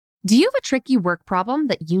Do you have a tricky work problem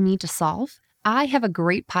that you need to solve? I have a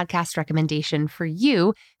great podcast recommendation for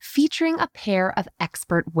you featuring a pair of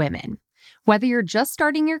expert women. Whether you're just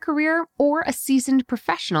starting your career or a seasoned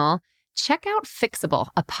professional, check out Fixable,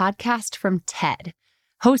 a podcast from TED.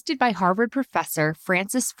 Hosted by Harvard professor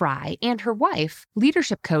Frances Frei and her wife,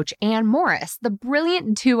 leadership coach Anne Morris, the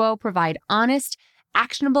brilliant duo provide honest,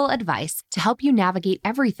 actionable advice to help you navigate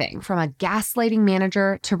everything from a gaslighting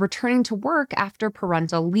manager to returning to work after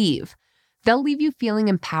parental leave. They'll leave you feeling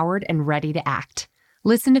empowered and ready to act.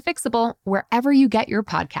 Listen to Fixable wherever you get your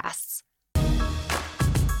podcasts.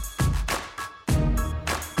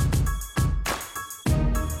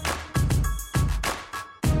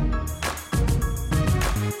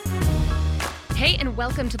 Hey, and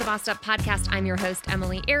welcome to the Bossed Up Podcast. I'm your host,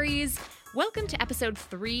 Emily Aries. Welcome to episode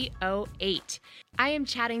 308. I am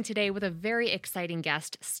chatting today with a very exciting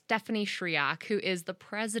guest, Stephanie Shriak, who is the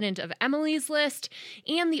president of Emily's List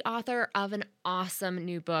and the author of an awesome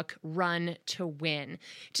new book, Run to Win.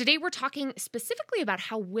 Today, we're talking specifically about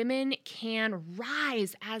how women can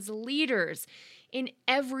rise as leaders in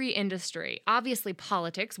every industry. Obviously,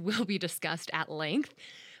 politics will be discussed at length,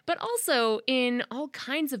 but also in all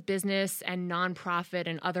kinds of business and nonprofit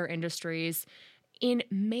and other industries in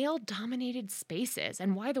male-dominated spaces,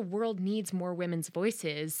 and why the world needs more women's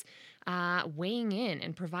voices weighing in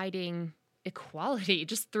and providing equality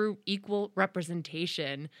just through equal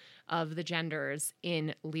representation of the genders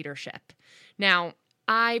in leadership. Now,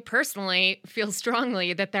 I personally feel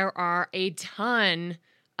strongly that there are a ton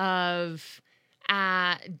of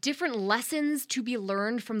different lessons to be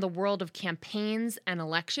learned from the world of campaigns and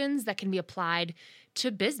elections that can be applied to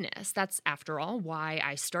business. That's, after all, why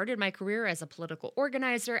I started my career as a political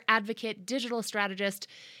organizer, advocate, digital strategist,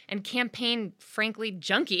 and campaign, frankly,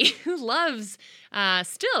 junkie who loves,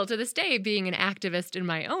 still to this day, being an activist in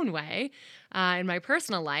my own way, in my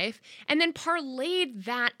personal life, and then parlayed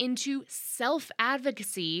that into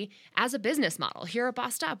self-advocacy as a business model. Here at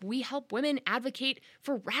Bossed Up, we help women advocate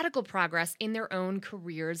for radical progress in their own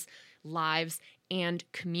careers, lives, and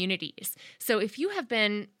communities. So if you have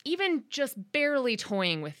been even just barely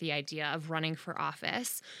toying with the idea of running for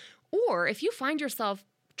office, or if you find yourself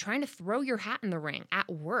trying to throw your hat in the ring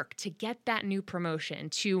at work to get that new promotion,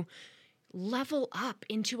 to level up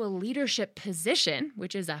into a leadership position,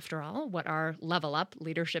 which is, after all, what our Level Up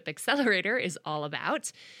Leadership Accelerator is all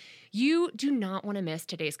about, you do not want to miss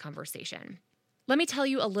today's conversation. Let me tell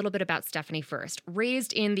you a little bit about Stephanie first.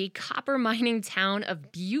 Raised in the copper mining town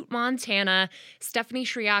of Butte, Montana, Stephanie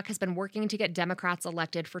Shriak has been working to get Democrats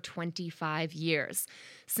elected for 25 years.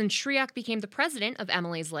 Since Shriak became the president of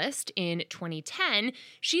Emily's List in 2010,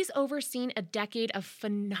 she's overseen a decade of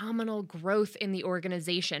phenomenal growth in the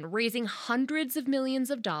organization, raising hundreds of millions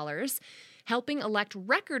of dollars, helping elect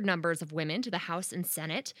record numbers of women to the House and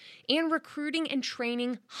Senate, and recruiting and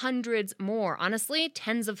training hundreds more, honestly,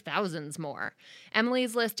 tens of thousands more.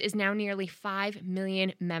 Emily's List is now nearly 5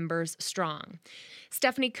 million members strong.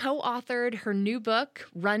 Stephanie co-authored her new book,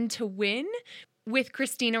 Run to Win, with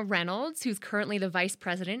Christina Reynolds, who's currently the Vice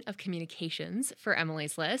President of Communications for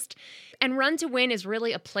Emily's List. And Run to Win is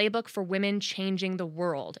really a playbook for women changing the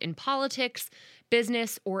world in politics,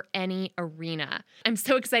 business, or any arena. I'm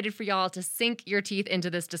so excited for y'all to sink your teeth into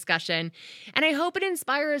this discussion, and I hope it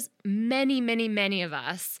inspires many, many, many of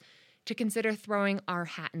us to consider throwing our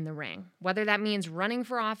hat in the ring, whether that means running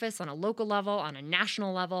for office on a local level, on a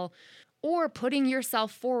national level, or putting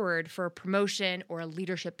yourself forward for a promotion or a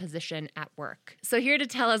leadership position at work. So here to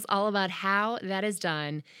tell us all about how that is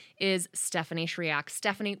done is Stephanie Shriak.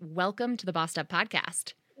 Stephanie, welcome to the Bossed Up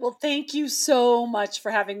Podcast. Well, thank you so much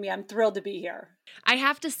for having me. I'm thrilled to be here. I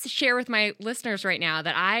have to share with my listeners right now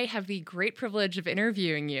that I have the great privilege of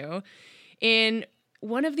interviewing you in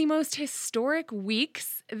one of the most historic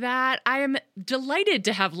weeks that I am delighted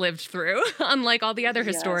to have lived through, unlike all the other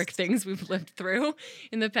historic things we've lived through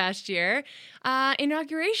in the past year.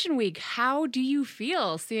 Inauguration week, how do you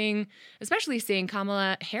feel especially seeing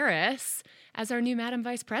Kamala Harris as our new Madam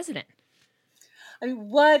Vice President? I mean,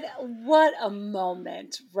 what a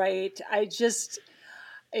moment, right? I just,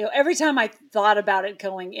 every time I thought about it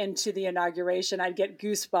going into the inauguration, I'd get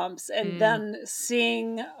goosebumps. And then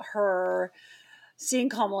seeing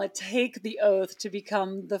Kamala take the oath to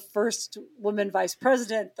become the first woman vice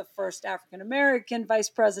president, the first African-American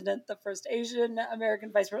vice president, the first Asian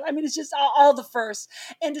American vice president. I mean, it's just all the first.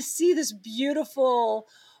 And to see this beautiful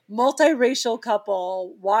multiracial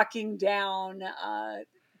couple walking down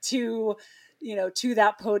to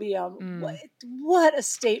that podium. What a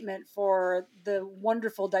statement for the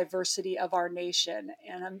wonderful diversity of our nation.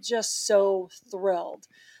 And I'm just so thrilled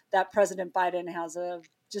that President Biden has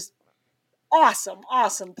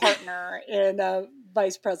awesome partner in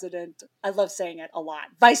Vice President. I love saying it a lot.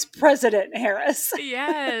 Vice President Harris.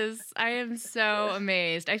 Yes, I am so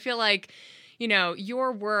amazed. I feel like,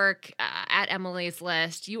 your work at Emily's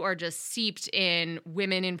List, you are just seeped in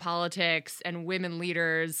women in politics and women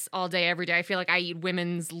leaders all day, every day. I feel like I eat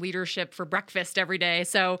women's leadership for breakfast every day.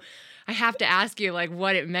 So I have to ask you, like,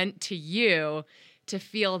 what it meant to you to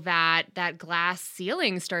feel that glass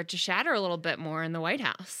ceiling start to shatter a little bit more in the White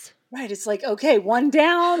House. Right. It's like, okay, one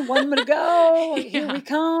down, one more to go. Yeah. Here we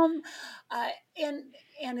come. And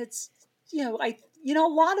it's, a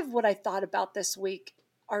lot of what I thought about this week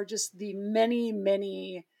are just the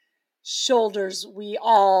many shoulders we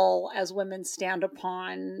all as women stand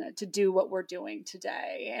upon to do what we're doing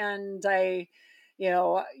today. And I,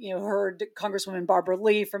 heard Congresswoman Barbara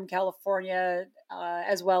Lee from California,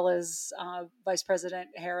 as well as Vice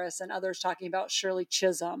President Harris and others talking about Shirley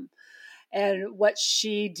Chisholm and what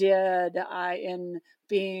she did in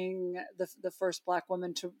being the first Black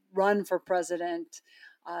woman to run for president,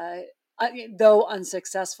 though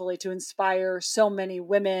unsuccessfully, to inspire so many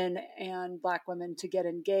women and Black women to get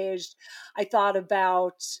engaged. I thought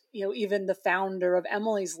about, even the founder of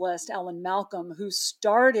Emily's List, Ellen Malcolm, who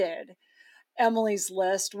started Emily's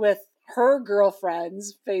List with her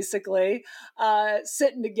girlfriends, basically,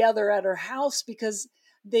 sitting together at her house because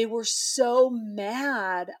they were so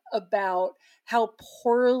mad about how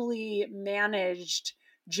poorly managed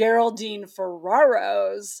Geraldine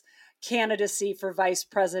Ferraro's candidacy for vice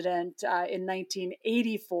president in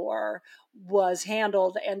 1984 was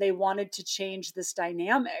handled, and they wanted to change this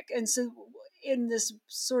dynamic. And so in this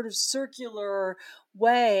sort of circular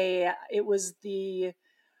way, it was the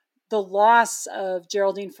loss of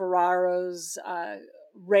Geraldine Ferraro's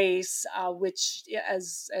race, which,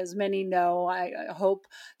 as many know, I hope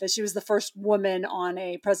that she was the first woman on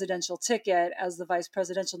a presidential ticket as the vice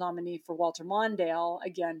presidential nominee for Walter Mondale,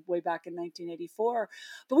 again, way back in 1984.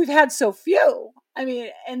 But we've had so few. I mean,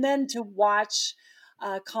 and then to watch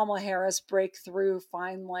Kamala Harris break through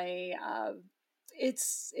finally,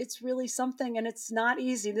 it's really something, and it's not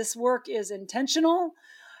easy. This work is intentional,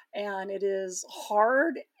 and it is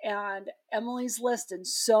hard, and Emily's List and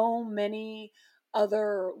so many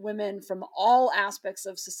other women from all aspects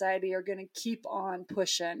of society are going to keep on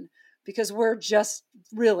pushing because we're just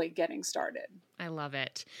really getting started. I love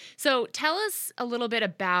it. So tell us a little bit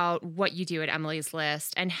about what you do at Emily's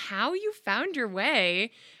List and how you found your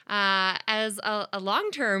way as a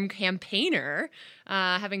long-term campaigner,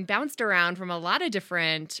 having bounced around from a lot of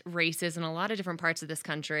different races in a lot of different parts of this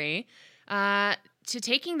country, to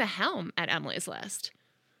taking the helm at Emily's List.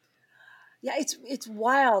 Yeah, it's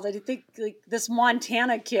wild. I think, like, this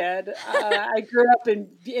Montana kid. I grew up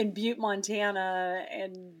in Butte, Montana,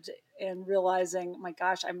 and realizing, my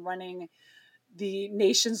gosh, I'm running the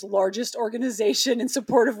nation's largest organization in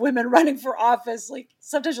support of women running for office. Like,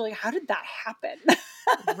 sometimes you're like, how did that happen?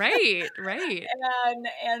 Right.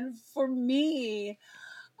 And for me,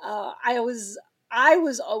 I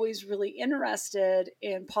was always really interested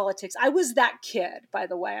in politics. I was that kid, by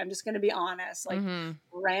the way. I'm just going to be honest. Like,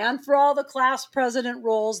 ran for all the class president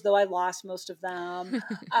roles, though I lost most of them.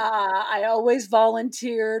 I always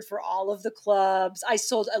volunteered for all of the clubs. I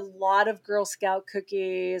sold a lot of Girl Scout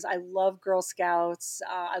cookies. I love Girl Scouts.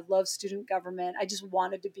 I love student government. I just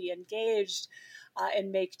wanted to be engaged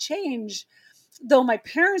and make change. Though my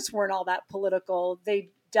parents weren't all that political, they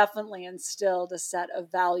definitely instilled a set of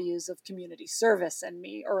values of community service in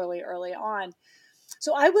me early on.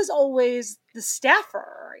 So I was always the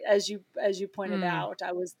staffer, as you pointed out.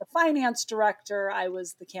 I was the finance director. I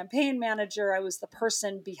was the campaign manager. I was the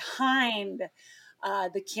person behind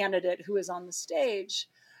the candidate who is on the stage.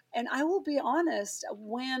 And I will be honest,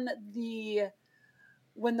 when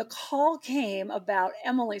the call came about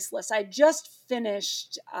Emily's List, I just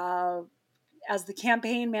finished as the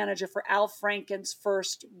campaign manager for Al Franken's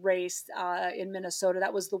first race in Minnesota.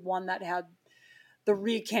 That was the one that had the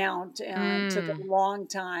recount and took a long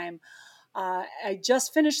time. I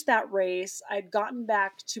just finished that race. I'd gotten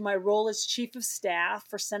back to my role as chief of staff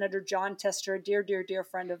for Senator John Tester, a dear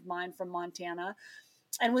friend of mine from Montana,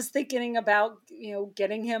 and was thinking about,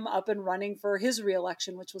 getting him up and running for his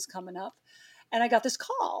reelection, which was coming up. And I got this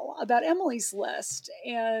call about Emily's List,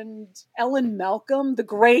 and Ellen Malcolm, the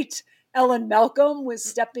great Ellen Malcolm, was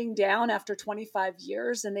stepping down after 25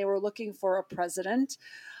 years, and they were looking for a president.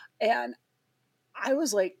 And I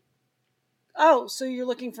was like, oh, so you're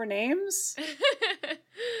looking for names?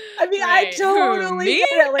 I mean, right. I totally did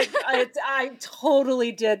it. Like, I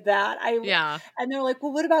totally did that. And they're like,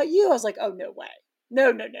 well, what about you? I was like, oh, no way.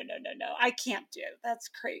 No. I can't do. That's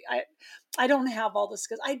crazy. I don't have all the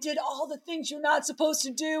skills. I did all the things you're not supposed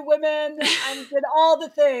to do, women. I did all the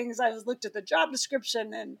things. I was looked at the job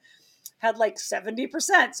description and had like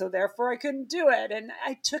 70%. So therefore I couldn't do it. And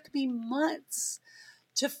it took me months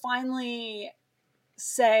to finally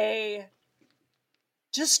say,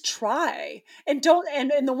 just try. And don't,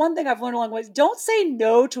 and the one thing I've learned along the way is don't say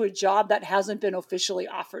no to a job that hasn't been officially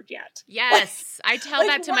offered yet. Yes. I tell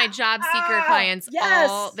that to my job seeker clients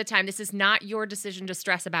all the time. This is not your decision to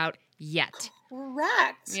stress about yet.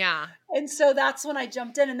 Correct. Yeah. And so that's when I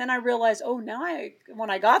jumped in, and then I realized, when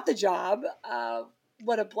I got the job,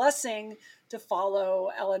 what a blessing to follow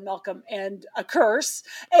Ellen Malcolm and a curse.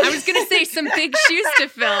 I was going to say some big shoes to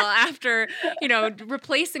fill after,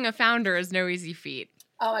 replacing a founder is no easy feat.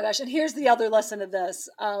 Oh my gosh. And here's the other lesson of this.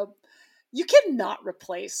 You cannot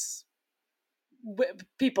replace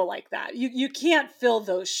people like that. You can't fill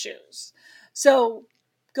those shoes. So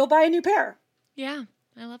go buy a new pair. Yeah,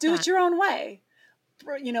 I love that. Do it your own way.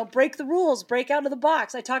 Break the rules, break out of the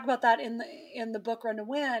box. I talk about that in the book Run to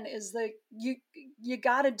Win, is that you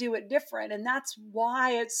got to do it different. And that's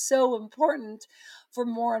why it's so important for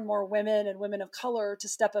more and more women and women of color to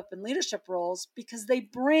step up in leadership roles, because they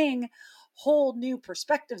bring whole new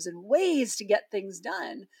perspectives and ways to get things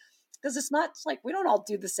done. Because it's not like we don't all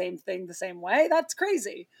do the same thing the same way. That's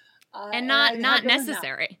crazy. And not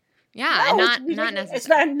necessary. Yeah, no, and not necessary. It's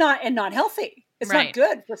not healthy. It's not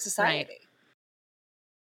good for society. Right.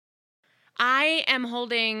 I am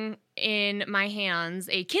holding in my hands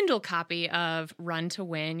a Kindle copy of Run to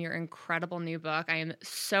Win, your incredible new book. I am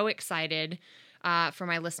so excited for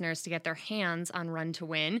my listeners to get their hands on Run to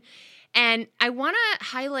Win. And I want to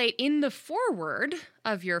highlight in the foreword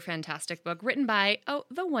of your fantastic book, written by,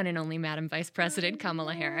 the one and only Madam Vice President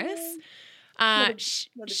Kamala Harris.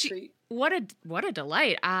 What a treat. What a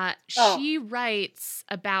delight. She writes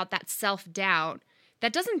about that self-doubt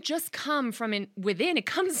that doesn't just come from within. It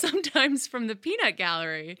comes sometimes from the peanut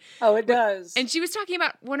gallery. Oh, it does. And she was talking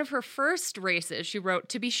about one of her first races. She wrote,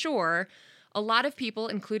 "To be sure, a lot of people,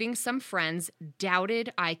 including some friends,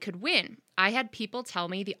 doubted I could win. I had people tell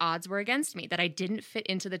me the odds were against me, that I didn't fit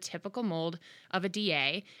into the typical mold of a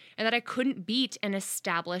DA, and that I couldn't beat an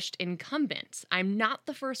established incumbent. I'm not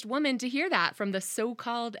the first woman to hear that from the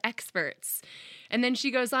so-called experts." And then she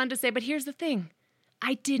goes on to say, but here's the thing.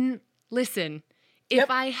 I didn't listen. If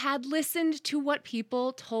I had listened to what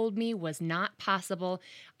people told me was not possible,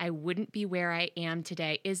 I wouldn't be where I am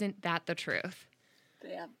today. Isn't that the truth?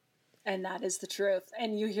 Yeah. And that is the truth.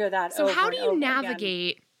 And you hear that so over how do you and over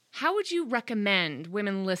navigate, again. How would you recommend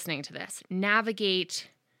women listening to this navigate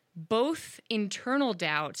both internal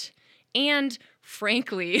doubt and,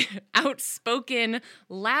 frankly, outspoken,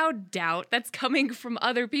 loud doubt that's coming from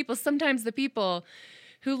other people, sometimes the people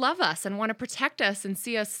who love us and want to protect us and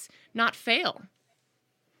see us not fail?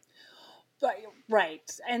 Right.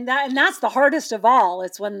 And that's the hardest of all.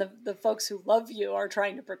 It's when the folks who love you are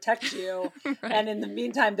trying to protect you. Right. And in the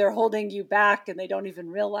meantime, they're holding you back and they don't even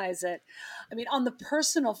realize it. I mean, on the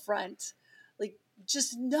personal front, like,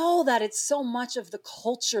 just know that it's so much of the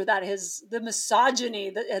culture that is the misogyny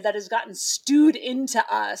that has gotten stewed into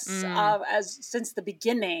us since the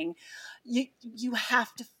beginning. You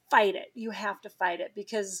have to fight it. You have to fight it,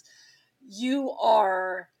 because you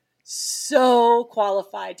are so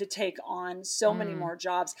qualified to take on so many more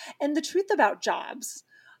jobs. And the truth about jobs,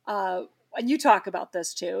 and you talk about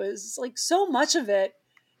this too, is like so much of it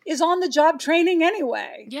is on the job training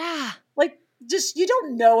anyway. Yeah. Like, just, you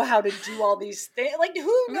don't know how to do all these things. Like,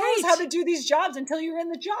 who knows how to do these jobs until you're in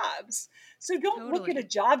the jobs? So don't look at a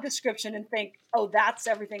job description and think, oh, that's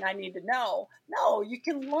everything I need to know. No, you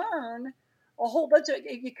can learn a whole bunch of,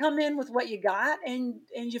 you come in with what you got, and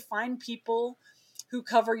you find people who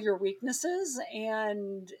cover your weaknesses,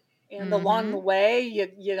 and along the way,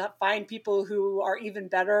 you find people who are even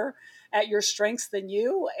better at your strengths than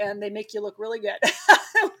you, and they make you look really good,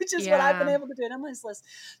 which is what I've been able to do in Emily's List.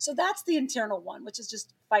 So that's the internal one, which is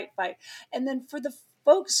just fight. And then for the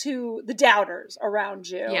folks the doubters around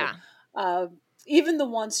you, even the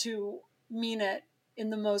ones who mean it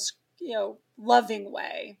in the most, loving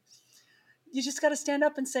way, you just got to stand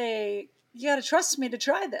up and say, you got to trust me to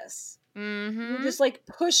try this. You just like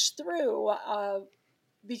push through,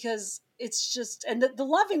 because it's just, and the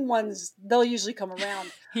loving ones, they'll usually come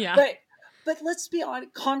around. But let's be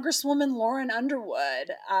honest, Congresswoman Lauren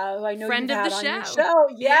Underwood, I know friend you've of had the on show. Your show.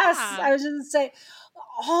 Yes, I was going to say,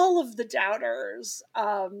 all of the doubters,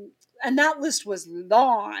 and that list was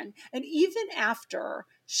long. And even after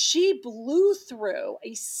she blew through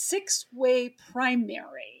a 6-way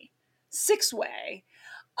primary,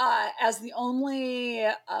 as the only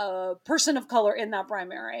person of color in that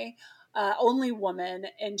primary, only woman,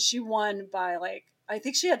 and she won by like, I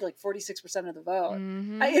think she had like 46% of the vote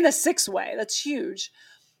in a 6-way. That's huge.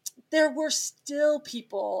 There were still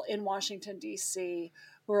people in Washington, D.C.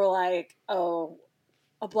 who were like, oh,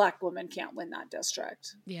 a Black woman can't win that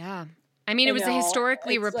district. Yeah. I mean, it was a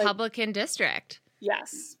historically Republican district.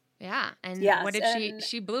 Yes. Yeah. And yes. what did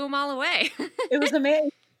she blew them all away. It was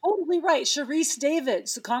amazing. Totally right. Sharice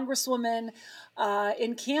Davids, the congresswoman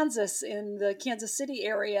in Kansas, in the Kansas City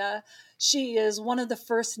area, she is one of the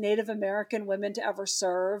first Native American women to ever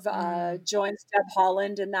serve, joins Deb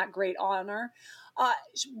Haaland in that great honor.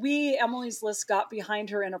 Emily's List, got behind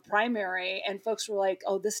her in a primary, and folks were like,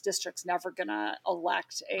 oh, this district's never going to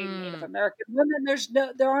elect a Native American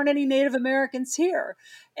woman. There aren't any Native Americans here.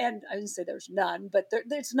 And I didn't say there's none, but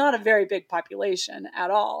it's not a very big population at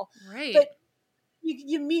all. Right. But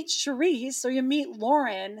you meet Sharice or you meet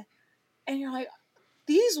Lauren, and you're like,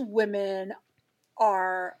 these women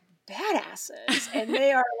are badasses, and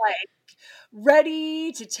they are like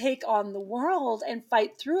ready to take on the world and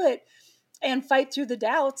fight through it and fight through the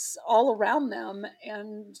doubts all around them.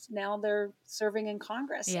 And now they're serving in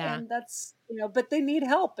Congress. Yeah. And that's, but they need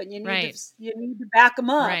help, and you need to back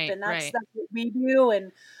them up. Right, and that's what we do.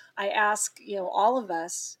 And I ask, all of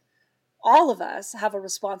us have a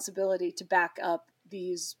responsibility to back up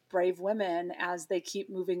these brave women as they keep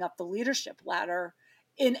moving up the leadership ladder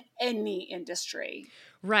in any industry.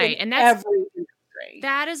 Right. And that's every industry.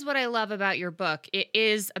 That is what I love about your book. It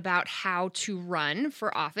is about how to run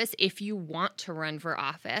for office if you want to run for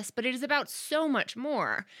office, but it is about so much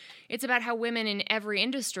more. It's about how women in every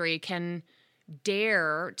industry can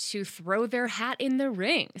dare to throw their hat in the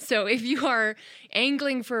ring. So if you are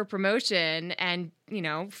angling for a promotion and,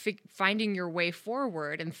 finding your way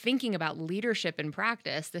forward and thinking about leadership in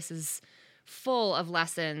practice, this is full of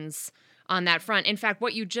lessons on that front. In fact,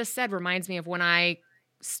 what you just said reminds me of when I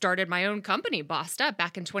started my own company, Bossed Up,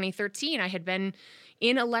 back in 2013. I had been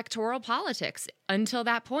in electoral politics until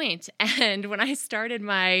that point. And when I started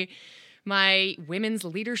my women's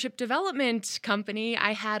leadership development company,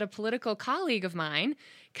 I had a political colleague of mine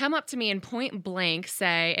come up to me and point blank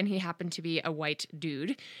say, and he happened to be a white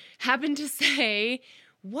dude, happened to say,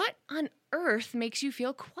 what on earth makes you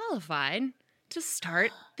feel qualified to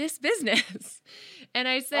start this business? And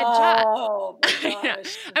I said,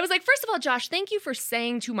 Josh, I was like, first of all, Josh, thank you for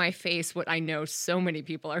saying to my face what I know so many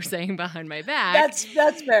people are saying behind my back.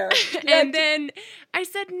 That's fair. And then I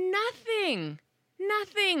said, nothing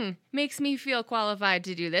makes me feel qualified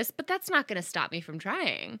to do this, but that's not going to stop me from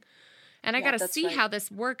trying. And I got to see how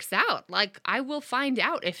this works out. Like, I will find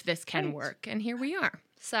out if this can work. And here we are.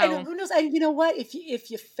 So, and who knows? And you know what? If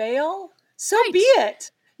you fail, so be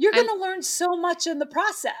it. You're going to learn so much in the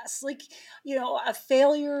process. Like, a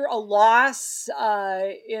failure, a loss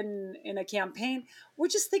in a campaign, we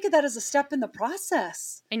just think of that as a step in the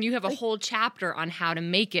process. And you have a whole chapter on how to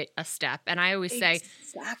make it a step. And I always say,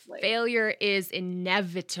 failure is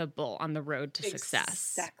inevitable on the road to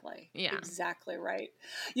success. Exactly. Yeah. Exactly right.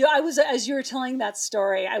 As you were telling that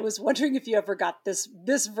story, I was wondering if you ever got this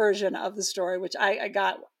version of the story, which I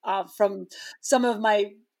got from some of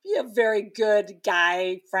my very good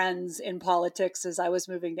guy friends in politics as I was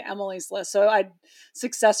moving to Emily's List. So I'd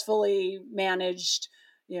successfully managed,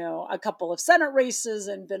 a couple of Senate races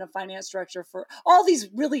and been a finance director for all these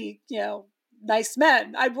really, nice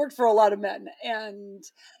men. I'd worked for a lot of men and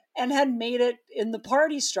had made it in the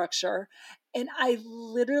party structure. And I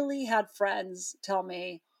literally had friends tell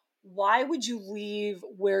me, why would you leave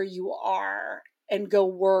where you are and go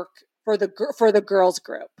work for the girls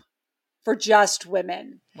group? For just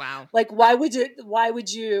women. Wow. Like, why would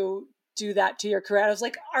you do that to your career? I was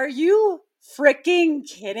like, are you freaking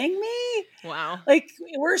kidding me? Wow. Like,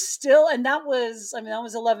 we're still, and that was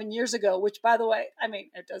 11 years ago, which, by the way,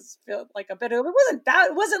 it does feel like a bit of,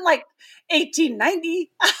 it wasn't like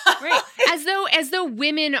 1890. Right. As though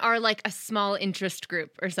women are like a small interest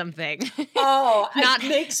group or something. Oh, not it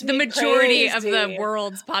makes the me majority crazy. of the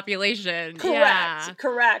world's population.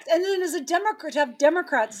 Correct. And then as a Democrat, to have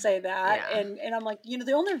Democrats say that, and I'm like,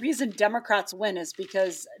 the only reason Democrats win is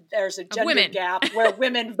because there's a gender gap where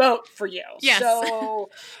women vote for you. Yes. So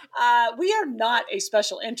we are not a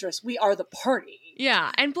special interest. We are the party.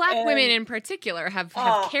 Yeah. And Black women in particular have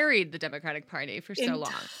carried the Democratic Party for so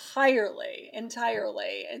long.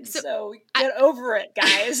 Entirely. And so get over it,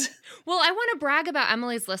 guys. Well, I want to brag about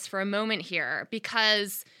Emily's List for a moment here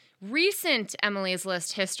because recent Emily's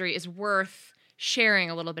List history is worth sharing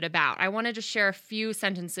a little bit about. I wanted to share a few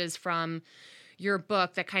sentences from your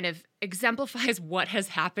book that kind of exemplifies what has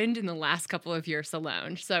happened in the last couple of years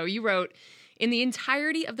alone. So you wrote, In the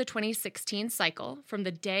entirety of the 2016 cycle, from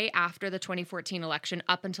the day after the 2014 election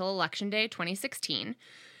up until Election Day 2016,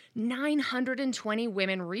 920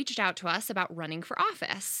 women reached out to us about running for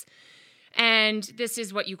office. And this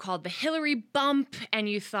is what you called the Hillary bump, and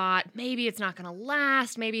you thought maybe it's not going to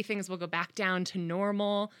last, maybe things will go back down to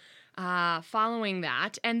normal following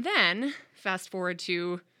that. And then, fast forward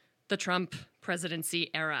to the Trump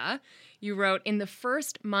presidency era, you wrote, in the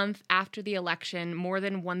first month after the election, more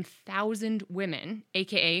than 1,000 women,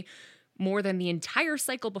 aka more than the entire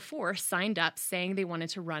cycle before, signed up saying they wanted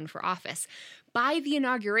to run for office. By the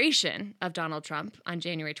inauguration of Donald Trump on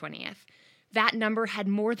January 20th, that number had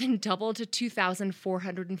more than doubled to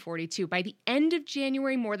 2,442. By the end of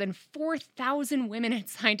January, more than 4,000 women had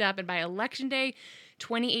signed up, and by Election Day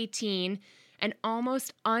 2018, an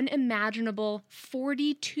almost unimaginable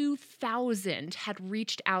 42,000 had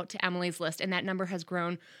reached out to Emily's List, and that number has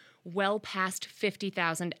grown well past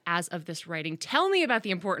 50,000 as of this writing. Tell me about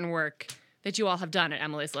the important work that you all have done at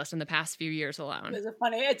Emily's List in the past few years alone. Is it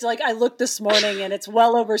funny? It's like I looked this morning and it's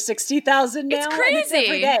well over 60,000 now. It's crazy. And it's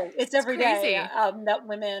every day. It's every crazy. day that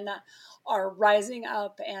women are rising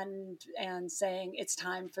up and saying it's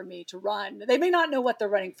time for me to run. They may not know what they're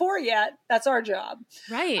running for yet. That's our job,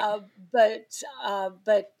 right? But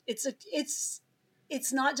it's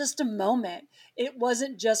not just a moment. It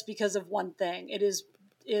wasn't just because of one thing. It is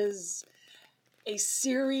a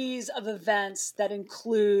series of events that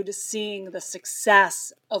include seeing the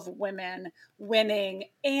success of women winning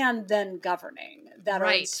and then governing that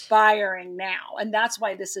are inspiring now. And that's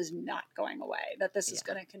why this is not going away, that this is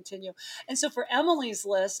going to continue. And so for Emily's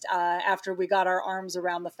List, after we got our arms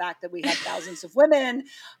around the fact that we had thousands of women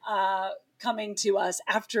coming to us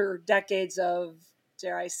after decades of,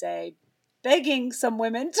 dare I say, begging some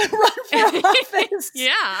women to run for office.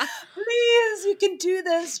 Yeah. Please, you can do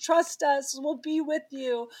this. Trust us. We'll be with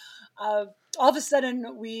you. All of a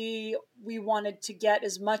sudden, we wanted to get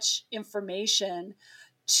as much information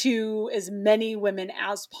to as many women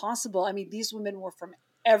as possible. I mean, these women were from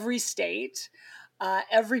every state,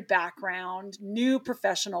 every background, new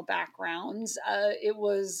professional backgrounds. It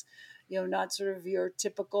was, not sort of your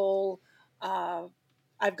typical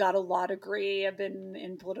I've got a law degree, I've been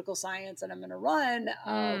in political science, and I'm going to run,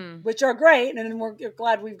 which are great. And we're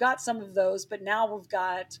glad we've got some of those. But now we've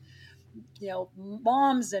got,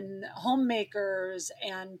 moms and homemakers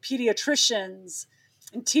and pediatricians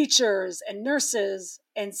and teachers and nurses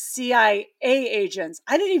and CIA agents.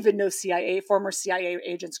 I didn't even know former CIA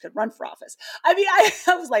agents could run for office. I mean,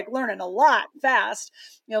 I was like learning a lot fast.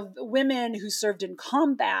 Women who served in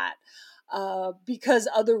combat, because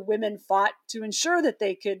other women fought to ensure that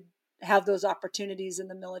they could have those opportunities in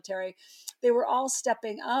the military. They were all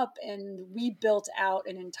stepping up, and we built out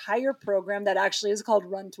an entire program that actually is called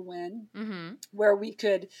Run to Win, where we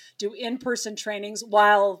could do in-person trainings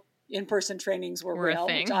while in-person trainings were real,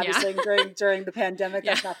 which obviously during the pandemic,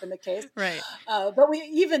 that's not been the case. Right. But we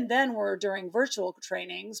even then were during virtual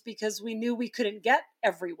trainings because we knew we couldn't get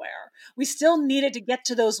everywhere. We still needed to get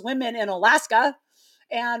to those women in Alaska,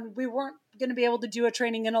 and we weren't going to be able to do a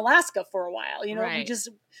training in Alaska for a while.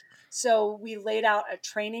 So we laid out a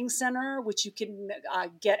training center, which you can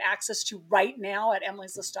get access to right now at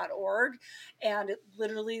emilyslist.org. And it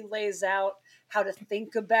literally lays out how to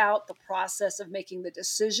think about the process of making the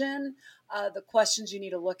decision, the questions you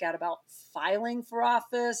need to look at about filing for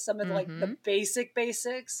office, some of the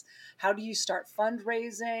basics. How do you start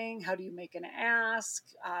fundraising? How do you make an ask?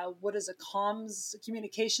 What does a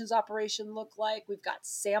communications operation look like? We've got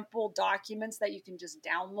sample documents that you can just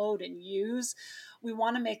download and use. We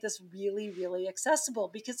want to make this really, really accessible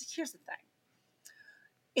because here's the thing.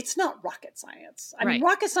 It's not rocket science. I mean,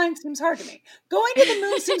 rocket science seems hard to me. Going to the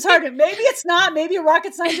moon seems hard to me. Maybe it's not. Maybe a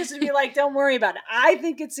rocket scientist would be like, don't worry about it. I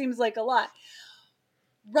think it seems like a lot.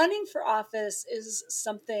 Running for office is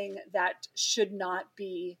something that should not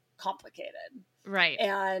be complicated. Right.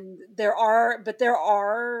 And there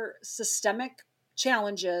are systemic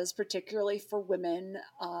challenges, particularly for women,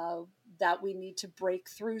 that we need to break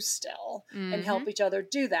through still and help each other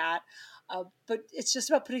do that. But it's just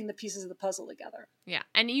about putting the pieces of the puzzle together. Yeah.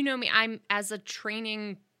 And you know me, I'm as a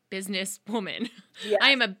training business woman, Yes.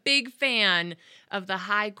 I am a big fan of the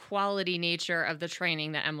high quality nature of the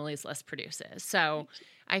training that Emily's List produces. So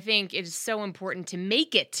I think it is so important to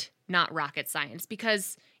make it not rocket science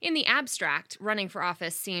because in the abstract, running for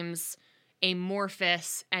office seems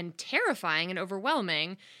amorphous and terrifying and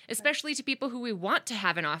overwhelming, especially to people who we want to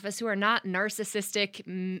have in office who are not narcissistic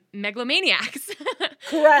megalomaniacs.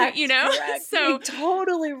 Correct. Correct. So you're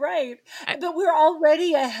totally right. But we're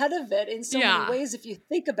already ahead of it in so many ways. If you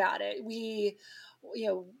think about it, we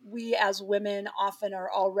as women often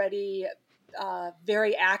are already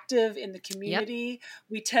very active in the community. Yep.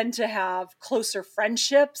 We tend to have closer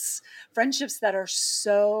friendships that are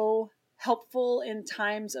so helpful in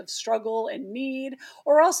times of struggle and need,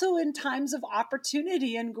 or also in times of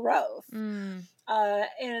opportunity and growth.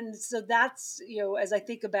 And so that's, as I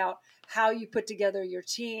think about how you put together your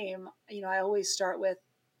team, I always start with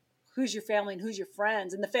who's your family and who's your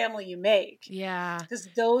friends and the family you make. Yeah. Because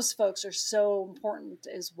those folks are so important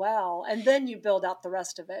as well. And then you build out the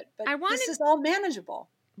rest of it. But this is all manageable.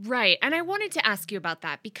 Right. And I wanted to ask you about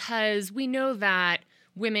that because we know that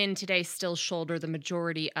women today still shoulder the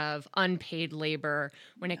majority of unpaid labor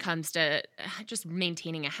when it comes to just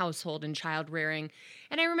maintaining a household and child rearing.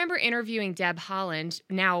 And I remember interviewing Deb Haaland,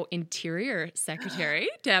 now Interior Secretary,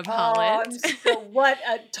 Deb Haaland.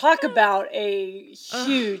 Talk about a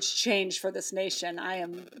huge change for this nation. I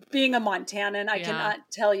am, being a Montanan, I cannot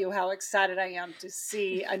tell you how excited I am to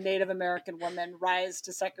see a Native American woman rise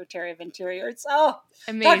to Secretary of Interior. It's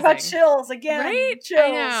amazing. Talk about chills again. Right? Chills.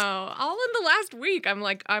 I know. All in the last week,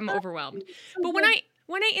 I'm overwhelmed. But when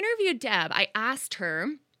I interviewed Deb, I asked her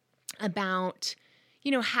about,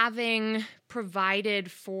 having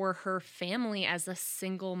provided for her family as a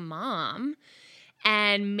single mom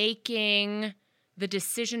and making the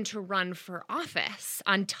decision to run for office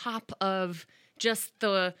on top of just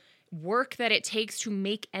the work that it takes to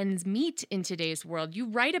make ends meet in today's world. You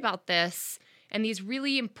write about this and these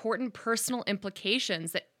really important personal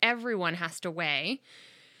implications that everyone has to weigh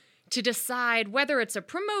to decide whether it's a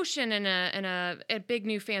promotion and a big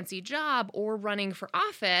new fancy job or running for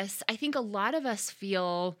office. I think a lot of us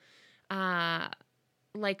feel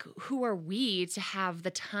like, who are we to have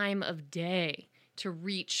the time of day to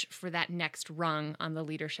reach for that next rung on the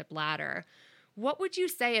leadership ladder? What would you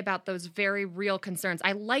say about those very real concerns?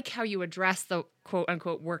 I like how you address the quote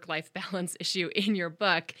unquote work-life balance issue in your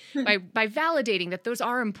book by validating that those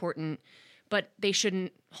are important, but they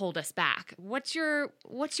shouldn't hold us back. What's your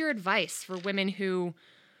advice for women who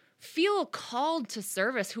feel called to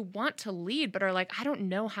service, who want to lead, but are like, I don't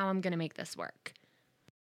know how I'm going to make this work?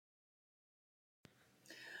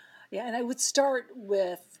 Yeah, and I would start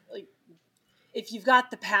with, if you've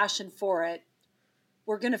got the passion for it,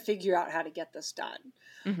 we're going to figure out how to get this done.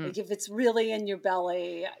 Mm-hmm. If it's really in your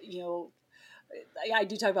belly, I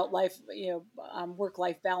do talk about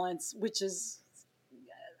work-life balance, which is,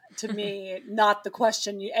 to me, not the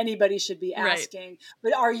question anybody should be asking, right.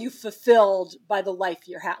 But are you fulfilled by the life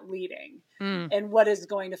you're leading? And what is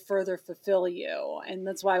going to further fulfill you? And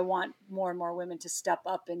that's why I want more and more women to step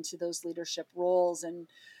up into those leadership roles and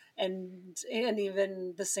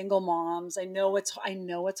even the single moms. I know it's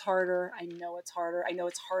harder. I know it's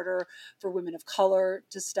harder for women of color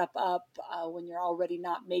to step up when you're already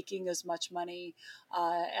not making as much money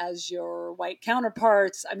as your white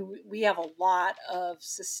counterparts. I mean, we have a lot of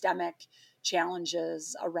systemic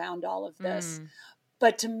challenges around all of this.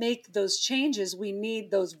 But to make those changes, we need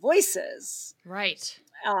those voices. Right.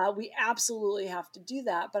 We absolutely have to do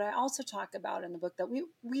that. But I also talk about in the book that we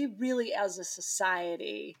really, as a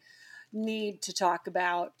society, need to talk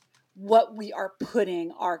about what we are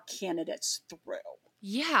putting our candidates through.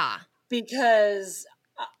 Yeah. Because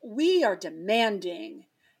we are demanding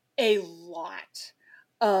a lot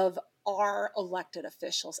of our elected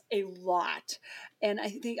officials, a lot. And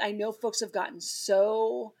I know folks have gotten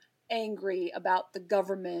so angry about the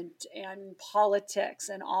government and politics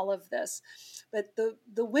and all of this, but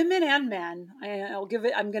the women and men, I'm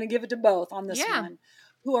going to give it to both on this one,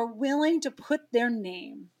 who are willing to put their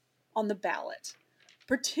name on the ballot,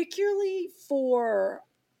 particularly for,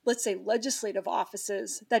 let's say, legislative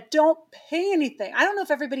offices that don't pay anything. I don't know if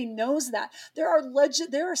everybody knows that. There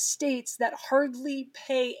are states that hardly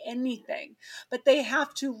pay anything, but they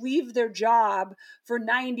have to leave their job for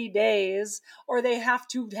 90 days, or they have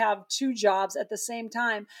to have two jobs at the same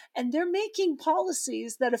time. And they're making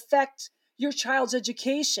policies that affect your child's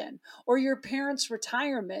education or your parents'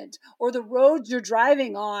 retirement or the roads you're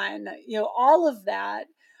driving on, all of that.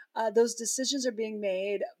 Those decisions are being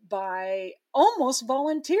made by almost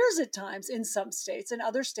volunteers at times in some states. In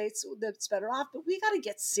other states, that's better off. But we got to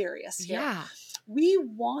get serious here. Yeah. We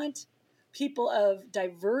want people of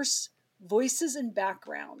diverse voices and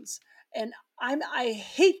backgrounds. And I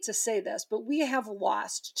hate to say this, but we have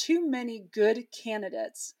lost too many good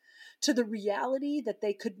candidates to the reality that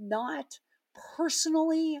they could not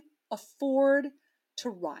personally afford to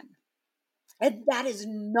run. And that is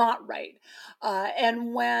not right.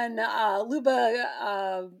 And when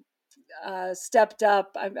Luba stepped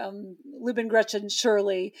up, Lubin Gretchen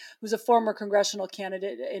Shirley, who's a former congressional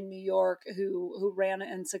candidate in New York who ran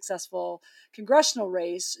an unsuccessful congressional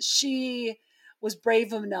race, she was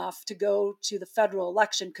brave enough to go to the Federal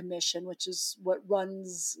Election Commission, which is what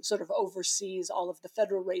runs, sort of oversees all of the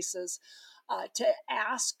federal races, to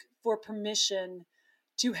ask for permission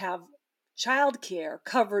to have childcare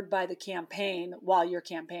covered by the campaign while you're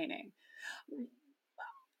campaigning.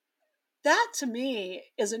 That to me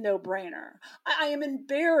is a no-brainer. I am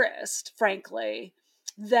embarrassed, frankly,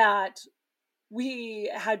 that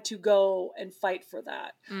we had to go and fight for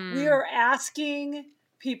that. We are asking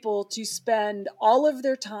people to spend all of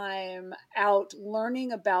their time out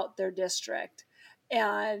learning about their district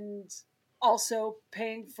and also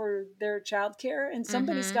paying for their childcare, and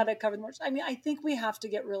somebody's got to cover the mortgage. I mean, I think we have to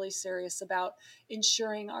get really serious about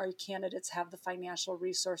ensuring our candidates have the financial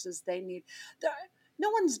resources they need. No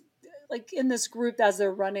one's like in this group as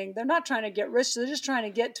they're running, they're not trying to get rich. They're just trying to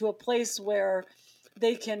get to a place where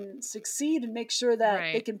they can succeed and make sure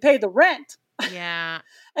that they can pay the rent. Yeah.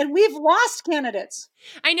 And we've lost candidates.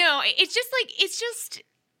 I know.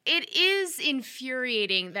 It is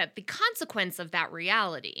infuriating that the consequence of that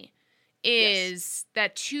reality is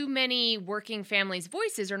that too many working families'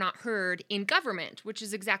 voices are not heard in government, which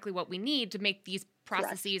is exactly what we need to make these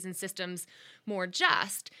processes and systems more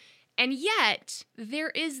just. And yet,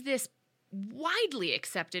 there is this widely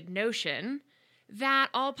accepted notion that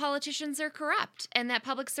all politicians are corrupt and that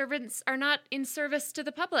public servants are not in service to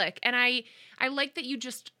the public. And I like that you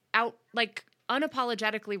just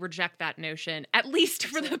unapologetically reject that notion, at least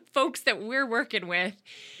for the folks that we're working with,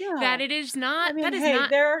 that it is not. I mean, that is not.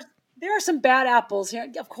 There are some bad apples here,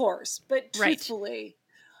 of course, but truthfully,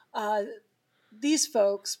 these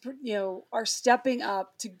folks, are stepping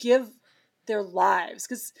up to give their lives,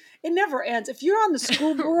 because it never ends. If you're on the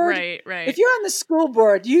school board, if you're on the school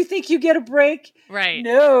board, do you think you get a break? Right.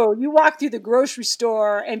 No, you walk through the grocery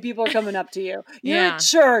store and people are coming up to you. You're at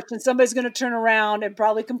church and somebody's going to turn around and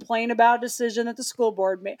probably complain about a decision that the school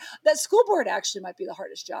board made. That school board actually might be the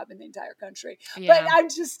hardest job in the entire country. But I'm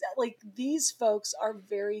just like, these folks are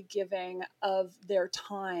very giving of their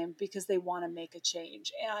time because they want to make a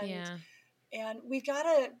change. And we've got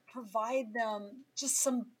to provide them just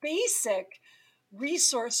some basic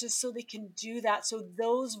resources so they can do that. So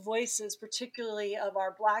those voices, particularly of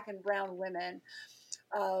our Black and brown women,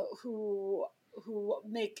 who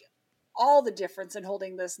make all the difference in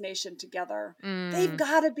holding this nation together, they've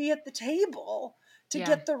got to be at the table to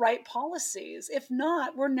get the right policies. If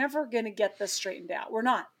not, we're never going to get this straightened out. We're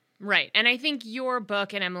not. Right. And I think your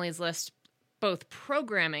book and Emily's List, both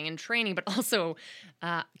programming and training, but also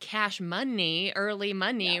cash money, early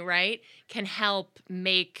money, right, can help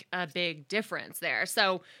make a big difference there.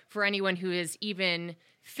 So for anyone who is even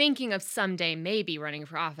thinking of someday maybe running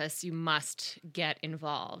for office, you must get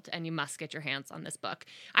involved and you must get your hands on this book.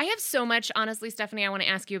 I have so much, honestly, Stephanie, I want to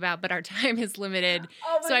ask you about, but our time is limited.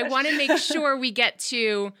 So I want to make sure we get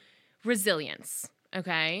to resilience,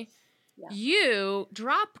 okay? Yeah. You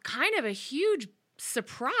drop kind of a huge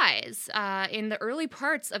surprise in the early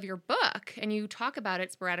parts of your book, and you talk about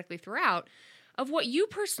it sporadically throughout, of what you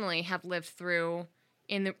personally have lived through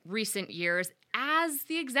in the recent years as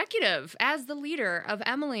the executive, as the leader of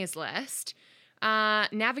Emily's List,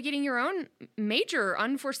 navigating your own major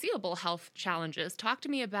unforeseeable health challenges. Talk to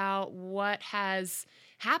me about what has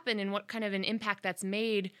happened and what kind of an impact that's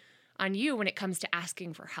made on you when it comes to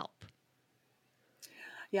asking for help.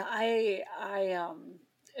 Yeah, I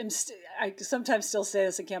sometimes still say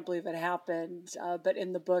this. I can't believe it happened. But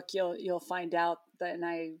in the book, you'll find out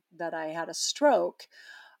that I had a stroke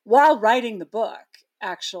while writing the book.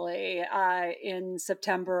 Actually, in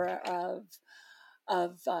September of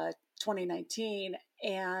 2019,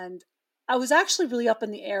 and I was actually really up in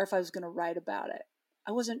the air if I was going to write about it.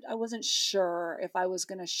 I wasn't sure if I was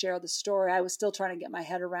going to share the story. I was still trying to get my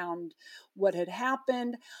head around what had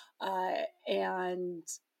happened, and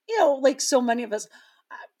like so many of us,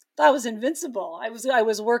 I was invincible. I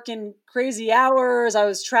was working crazy hours. I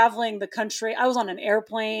was traveling the country. I was on an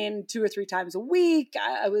airplane 2 or 3 times a week.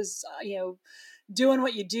 I was, doing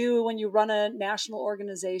what you do when you run a national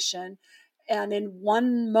organization. And in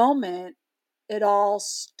one moment, it all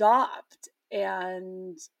stopped.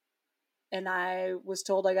 And I was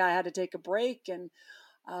told I had to take a break. And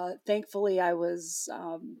thankfully, I was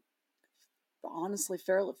honestly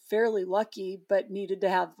fairly lucky, but needed to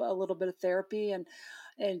have a little bit of therapy and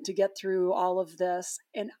to get through all of this.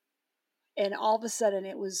 And all of a sudden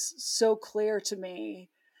it was so clear to me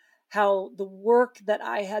how the work that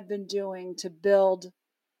I had been doing to build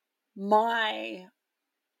my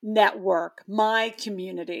network, my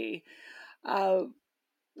community,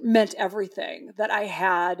 meant everything. That I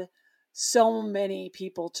had so many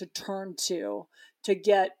people to turn to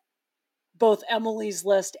get both Emily's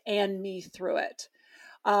List and me through it.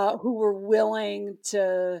 who were willing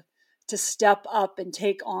to step up and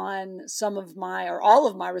take on some of my or all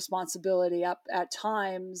of my responsibility up at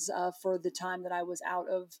times for the time that I was out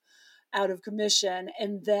of commission,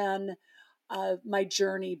 and then my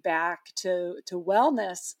journey back to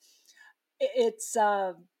wellness. It's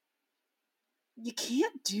you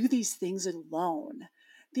can't do these things alone.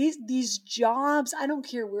 These jobs, I don't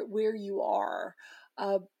care where you are,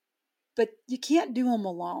 uh, but you can't do them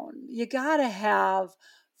alone. You got to have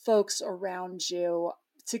folks around you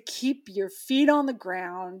to keep your feet on the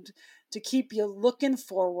ground, to keep you looking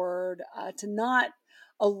forward, to not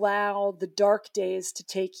allow the dark days to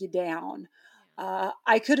take you down.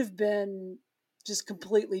 I could have been just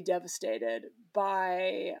completely devastated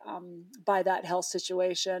by that health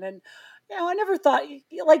situation, and I never thought,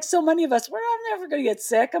 like so many of us, well, I'm never going to get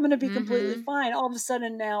sick. I'm going to be completely fine. All of a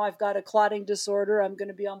sudden now I've got a clotting disorder. I'm going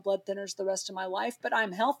to be on blood thinners the rest of my life, but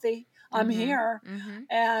I'm healthy. I'm here,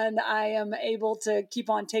 and I am able to keep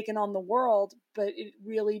on taking on the world. But it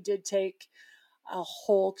really did take a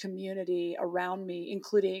whole community around me,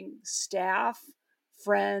 including staff,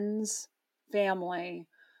 friends, family,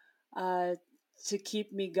 uh, to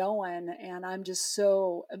keep me going. And I'm just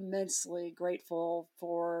so immensely grateful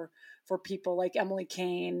for people like Emily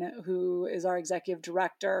Kane, who is our executive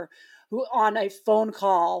director, who on a phone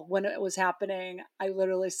call when it was happening, I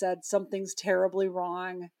literally said, something's terribly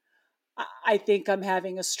wrong. I think I'm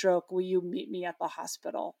having a stroke. Will you meet me at the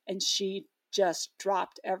hospital? And she just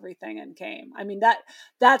dropped everything and came. I mean,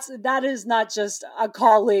 that is not just a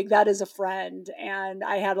colleague, that is a friend. And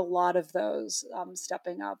I had a lot of those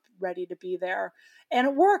stepping up, ready to be there. And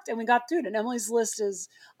it worked, and we got through it. And Emily's list is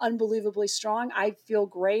unbelievably strong. I feel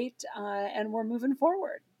great, and we're moving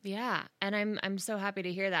forward. Yeah, and I'm so happy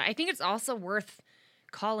to hear that. I think it's also worth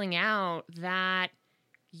calling out that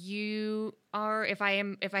you are, if I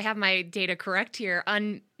have my data correct here,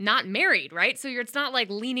 not married, right? So it's not like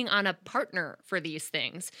leaning on a partner for these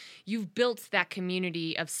things. You've built that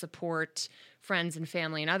community of support, friends and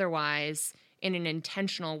family and otherwise, in an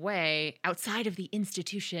intentional way outside of the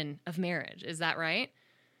institution of marriage. Is that right?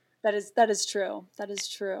 That is true. That is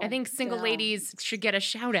true. I think single ladies should get a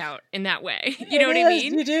shout out in that way. You It know what I is.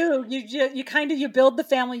 mean? You do. You kind of, you build the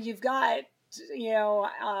family you've got,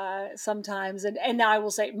 sometimes. And now I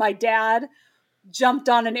will say, my dad jumped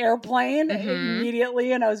on an airplane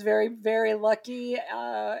immediately, and I was very, very lucky,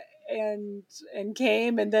 and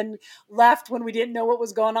came, and then left when we didn't know what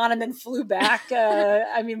was going on, and then flew back.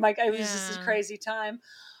 I mean, like, it was just a crazy time.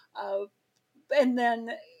 And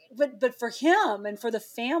then, but for him and for the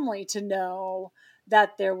family to know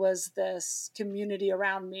that there was this community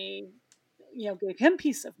around me, gave him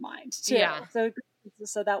peace of mind too. Yeah.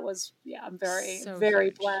 So that was, I'm very, So very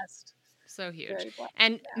huge. blessed. So huge.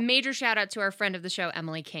 And major shout out to our friend of the show,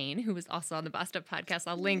 Emily Kane, who was also on the Bossed Up podcast.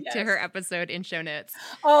 I'll link to her episode in show notes.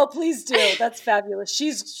 Oh, please do. That's fabulous. She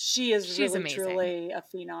is really, amazing. Truly a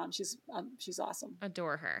phenom. She's awesome.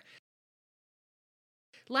 Adore her.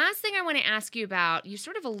 Last thing I want to ask you about, you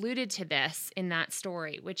sort of alluded to this in that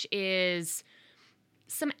story, which is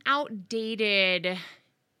some outdated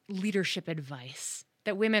leadership advice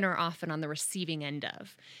that women are often on the receiving end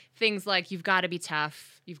of. Things like, you've got to be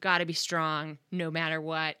tough, you've got to be strong no matter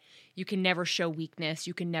what, you can never show weakness,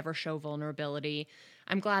 you can never show vulnerability.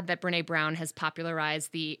 I'm glad that Brené Brown has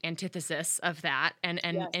popularized the antithesis of that and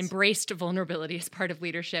embraced vulnerability as part of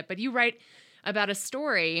leadership. But you write about a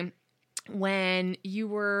story when you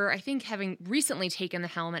were, I think, having recently taken the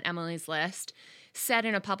helm at Emily's List, said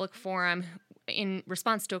in a public forum in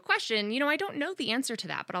response to a question, I don't know the answer to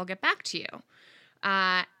that, but I'll get back to you.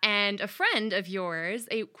 And a friend of yours,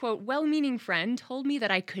 a quote, well-meaning friend, told me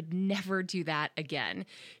that I could never do that again.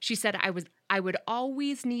 She said I would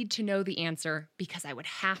always need to know the answer because I would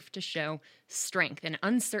have to show strength, and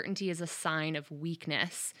uncertainty is a sign of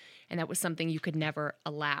weakness. And that was something you could never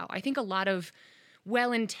allow. I think a lot of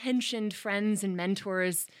well-intentioned friends and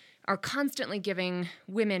mentors are constantly giving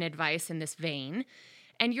women advice in this vein.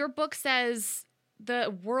 And your book says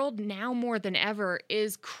the world now more than ever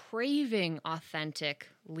is craving authentic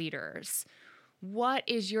leaders. What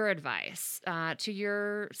is your advice to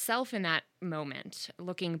yourself in that moment,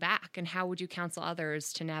 looking back, and how would you counsel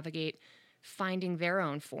others to navigate finding their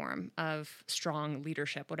own form of strong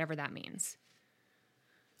leadership, whatever that means?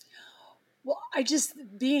 Well,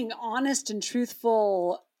 being honest and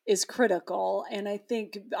truthful is critical. And I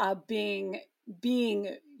think being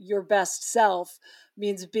your best self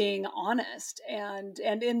means being honest. And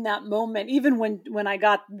in that moment, even when I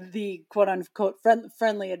got the quote unquote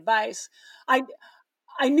friendly advice, I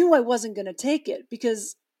knew I wasn't going to take it,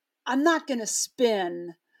 because I'm not going to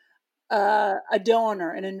spin a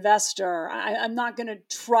donor, an investor. I'm not going to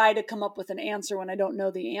try to come up with an answer when I don't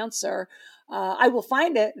know the answer. I will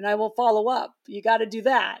find it and I will follow up. You got to do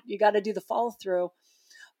that. You got to do the follow through.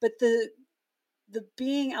 But the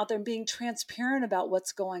being out there and being transparent about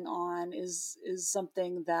what's going on is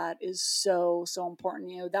something that is so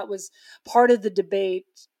important. You know, that was part of the debate,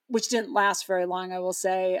 which didn't last very long, I will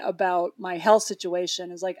say, about my health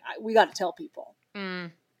situation. Is like, we got to tell people.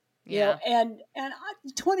 You know, and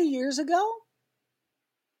 20 years ago,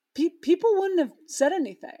 people wouldn't have said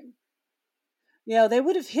anything. You know, they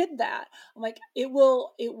would have hid that. I'm like, it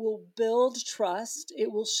will build trust.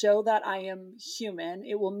 It will show that I am human.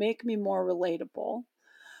 It will make me more relatable.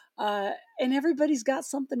 And everybody's got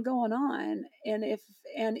something going on.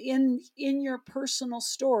 And in your personal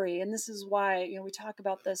story, and this is why, you know, we talk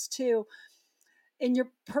about this too, in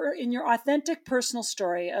your authentic personal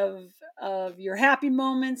story of your happy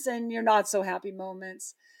moments and your not so happy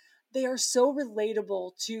moments, they are so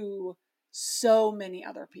relatable to so many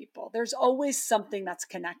other people. There's always something that's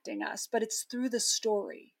connecting us, but it's through the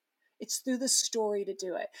story. It's through the story to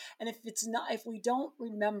do it. And if we don't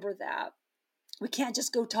remember that, we can't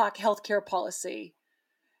just go talk healthcare policy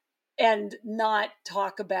and not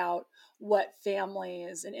talk about what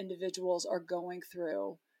families and individuals are going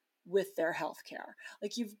through with their healthcare.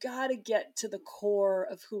 Like, you've got to get to the core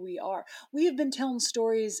of who we are. We have been telling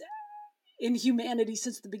stories in humanity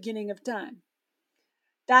since the beginning of time.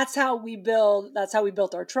 That's how we built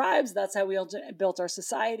our tribes. That's how we built our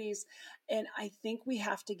societies. And I think we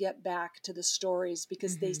have to get back to the stories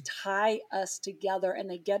because they tie us together and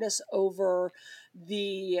they get us over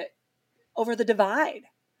the divide.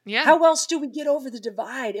 Yeah. How else do we get over the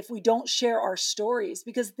divide if we don't share our stories?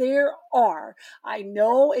 Because I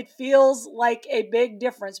know it feels like a big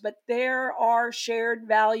difference, but there are shared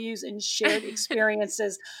values and shared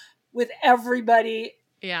experiences with everybody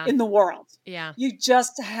in the world. Yeah. You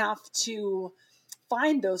just have to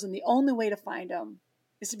find those. And the only way to find them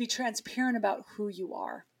is to be transparent about who you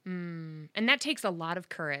are. And that takes a lot of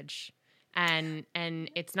courage. And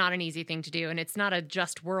it's not an easy thing to do. And it's not a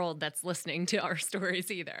just world that's listening to our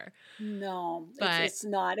stories either. No, but it's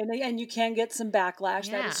not. And you can get some backlash.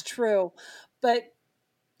 Yeah. That is true. But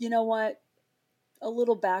you know what? A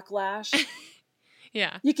little backlash.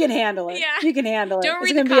 Yeah. You can handle it. Yeah. You can handle it. Don't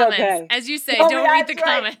read the comments. Okay. As you say, don't read the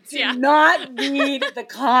comments. Do not read the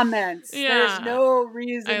comments. Yeah. There's no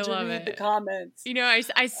reason to read the comments. You know,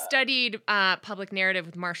 I studied public narrative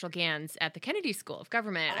with Marshall Gans at the Kennedy School of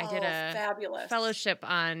Government. I did a fabulous fellowship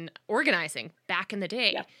on organizing back in the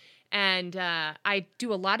day. Yep. And I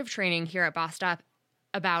do a lot of training here at Bostop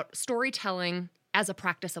about storytelling as a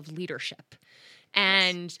practice of leadership.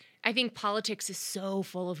 And I think politics is so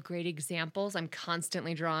full of great examples. I'm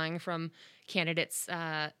constantly drawing from candidates'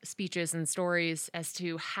 speeches and stories as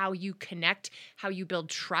to how you connect, how you build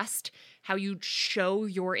trust, how you show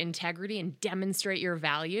your integrity and demonstrate your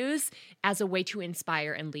values as a way to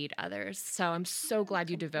inspire and lead others. So I'm so glad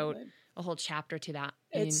you devote a whole chapter to that.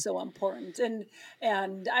 It's so important.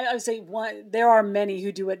 And I would say there are many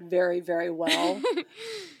who do it very, very well.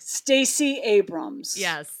 Stacey Abrams.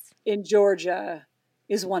 Yes. In Georgia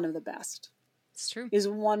is one of the best. It's true. Is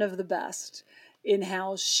one of the best in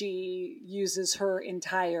how she uses her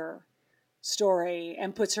entire story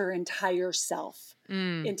and puts her entire self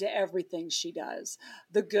into everything she does,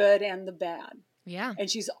 the good and the bad. Yeah.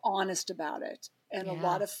 And she's honest about it. And a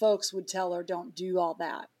lot of folks would tell her, don't do all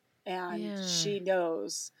that. And she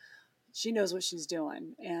knows what she's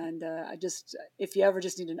doing. And if you ever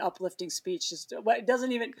just need an uplifting speech, you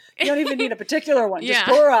don't even need a particular one. Just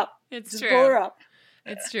pull her up. It's true. Pull her up.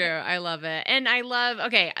 It's true. I love it. And I love,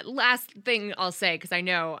 last thing I'll say, because I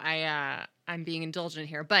know I'm being indulgent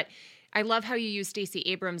here, but I love how you use Stacey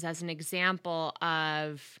Abrams as an example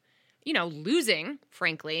of, losing,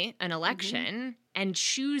 frankly, an election and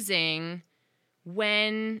choosing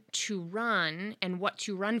when to run and what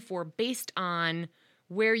to run for based on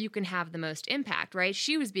where you can have the most impact, right?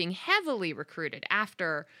 She was being heavily recruited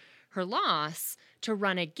after her loss to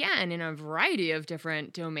run again in a variety of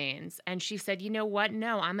different domains. And she said, you know what?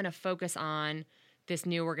 No, I'm going to focus on this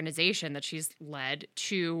new organization that she's led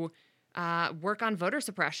to work on voter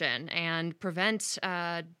suppression and prevent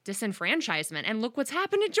disenfranchisement. And look what's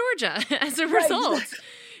happened in Georgia as a result. Exactly.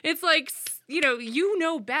 It's like, you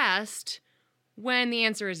know best when the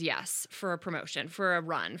answer is yes for a promotion, for a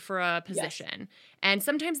run, for a position. Yes. And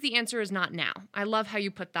sometimes the answer is not now. I love how you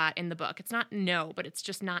put that in the book. It's not no, but it's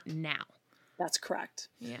just not now. That's correct.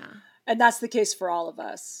 Yeah. And that's the case for all of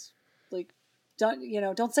us. Like,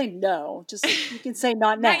 don't say no. Just you can say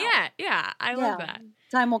not now. Not yet. Yeah. I love that.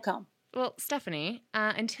 Time will come. Well, Stephanie,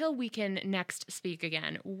 until we can next speak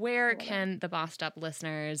again, where can the Bossed Up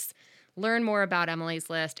listeners learn more about Emily's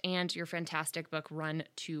List and your fantastic book, Run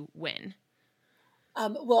to Win?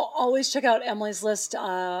 Well, always check out Emily's List.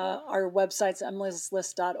 Our website's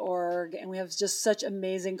emilyslist.org, and we have just such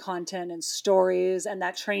amazing content and stories, and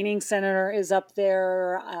that training center is up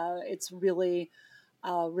there. It's really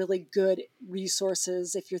good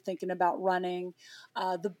resources if you're thinking about running.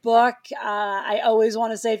 The book, I always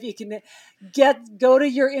want to say, if you can go to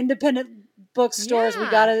your independent bookstores,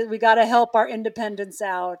 we gotta help our independents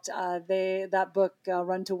out. That book,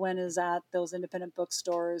 Run to Win, is at those independent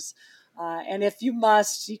bookstores. And if you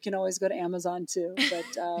must, you can always go to Amazon too.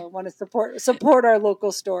 But want to support our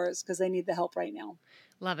local stores because they need the help right now.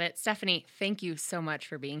 Love it. Stephanie, thank you so much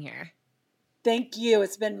for being here. Thank you.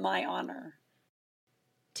 It's been my honor.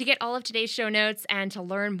 To get all of today's show notes and to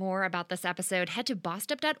learn more about this episode, head to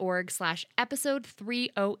bossedup.org/episode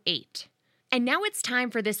 308. And now it's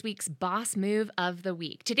time for this week's Boss Move of the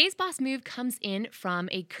Week. Today's Boss Move comes in from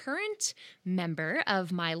a current member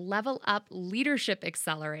of my Level Up Leadership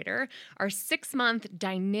Accelerator, our 6-month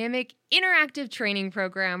dynamic interactive training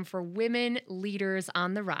program for women leaders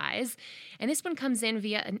on the rise. And this one comes in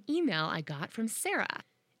via an email I got from Sarah.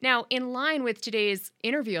 Now, in line with today's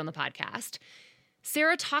interview on the podcast,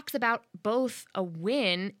 Sarah talks about both a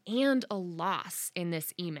win and a loss in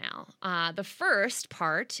this email. The first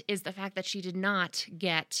part is the fact that she did not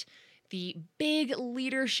get the big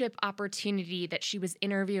leadership opportunity that she was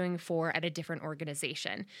interviewing for at a different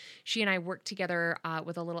organization. She and I worked together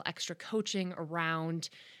with a little extra coaching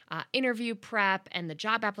around interview prep and the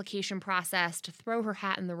job application process to throw her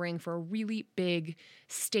hat in the ring for a really big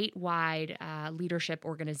statewide leadership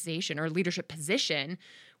organization or leadership position,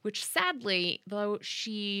 which sadly, though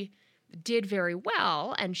she did very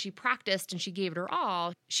well and she practiced and she gave it her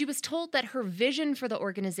all, she was told that her vision for the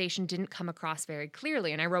organization didn't come across very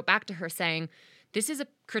clearly. And I wrote back to her saying, this is a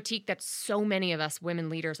critique that so many of us women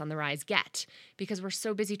leaders on the rise get because we're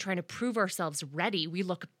so busy trying to prove ourselves ready. We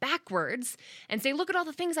look backwards and say, look at all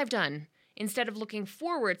the things I've done, instead of looking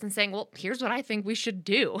forwards and saying, well, here's what I think we should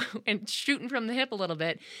do, and shooting from the hip a little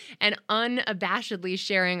bit and unabashedly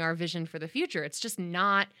sharing our vision for the future. It's just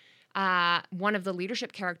not one of the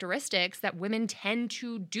leadership characteristics that women tend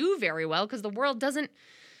to do very well because the world doesn't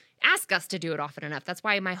ask us to do it often enough. That's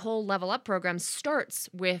why my whole Level Up program starts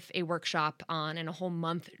with a workshop on and a whole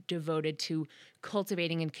month devoted to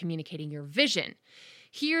cultivating and communicating your vision.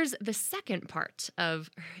 Here's the second part of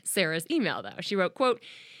Sarah's email, though. She wrote, quote,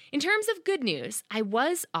 in terms of good news, I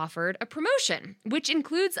was offered a promotion, which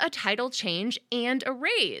includes a title change and a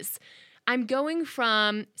raise. I'm going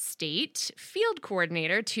from state field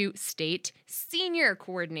coordinator to state senior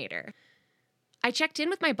coordinator. I checked in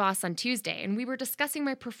with my boss on Tuesday, and we were discussing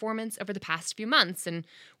my performance over the past few months and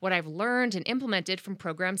what I've learned and implemented from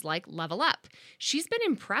programs like Level Up. She's been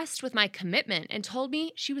impressed with my commitment and told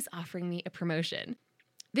me she was offering me a promotion.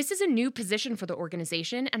 This is a new position for the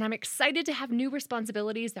organization, and I'm excited to have new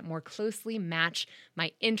responsibilities that more closely match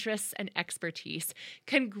my interests and expertise.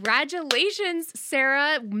 Congratulations,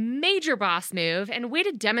 Sarah. Major boss move, and way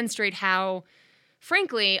to demonstrate how,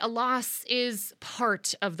 frankly, a loss is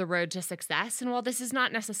part of the road to success. And while this is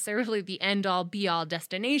not necessarily the end-all, be-all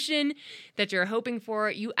destination that you're hoping for,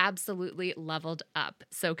 you absolutely leveled up.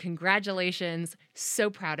 So congratulations. So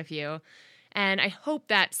proud of you. And I hope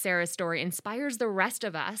that Sarah's story inspires the rest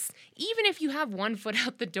of us, even if you have one foot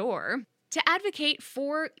out the door, to advocate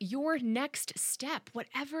for your next step,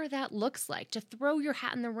 whatever that looks like, to throw your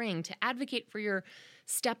hat in the ring, to advocate for your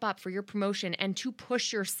step up, for your promotion, and to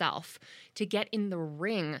push yourself to get in the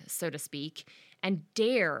ring, so to speak, and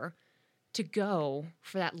dare to go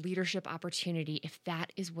for that leadership opportunity if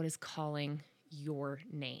that is what is calling your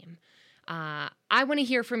name. I want to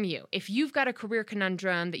hear from you. If you've got a career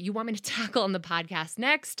conundrum that you want me to tackle on the podcast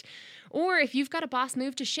next, or if you've got a boss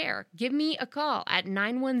move to share, give me a call at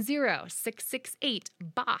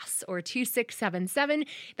 910-668-BOSS or 2677.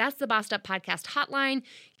 That's the Bossed Up Podcast hotline.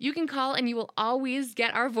 You can call and you will always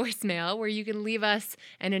get our voicemail where you can leave us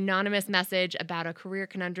an anonymous message about a career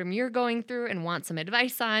conundrum you're going through and want some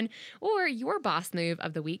advice on, or your boss move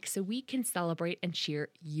of the week so we can celebrate and cheer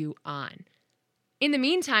you on. In the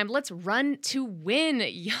meantime, let's run to win,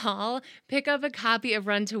 y'all. Pick up a copy of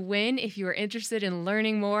Run to Win if you are interested in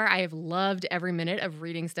learning more. I have loved every minute of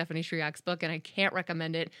reading Stephanie Shriak's book, and I can't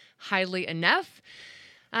recommend it highly enough.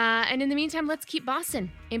 And in the meantime, let's keep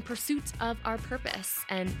bossing in pursuit of our purpose.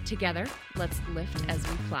 And together, let's lift as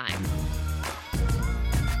we climb.